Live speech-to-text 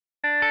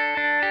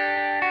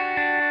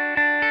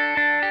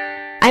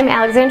I'm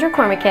Alexandra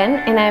Cormican,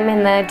 and I'm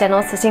in the dental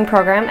assisting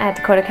program at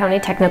Dakota County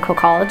Technical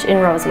College in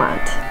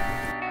Rosemont.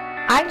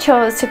 I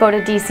chose to go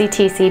to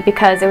DCTC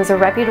because it was a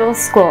reputable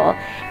school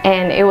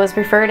and it was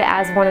referred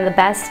as one of the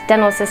best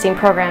dental assisting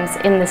programs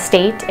in the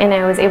state, and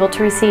I was able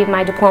to receive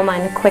my diploma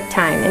in a quick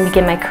time and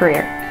begin my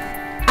career.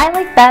 I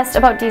like best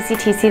about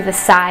DCTC the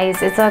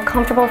size. It's a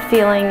comfortable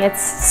feeling.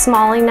 It's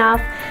small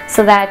enough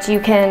so that you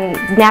can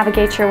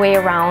navigate your way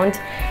around,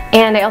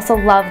 and I also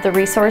love the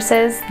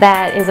resources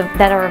that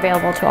are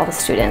available to all the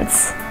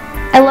students.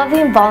 I love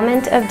the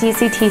involvement of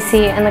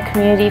DCTC and the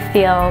community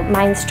feel.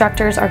 My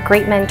instructors are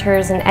great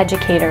mentors and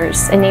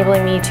educators,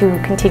 enabling me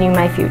to continue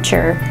my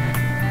future.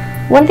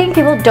 One thing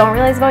people don't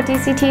realize about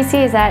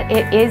DCTC is that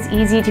it is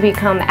easy to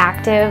become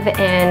active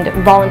and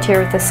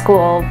volunteer with the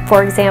school.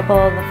 For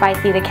example, the Phi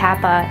Theta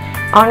Kappa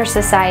Honor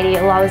Society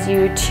allows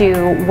you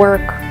to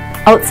work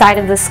outside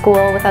of the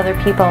school with other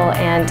people,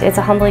 and it's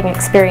a humbling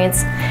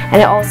experience, and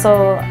it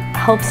also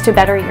helps to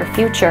better your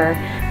future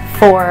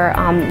for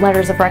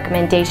letters of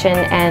recommendation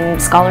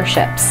and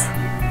scholarships.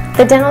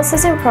 The dental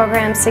assistant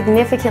program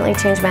significantly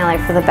changed my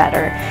life for the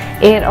better.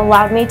 It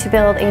allowed me to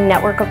build a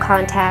network of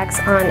contacts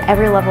on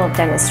every level of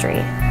dentistry.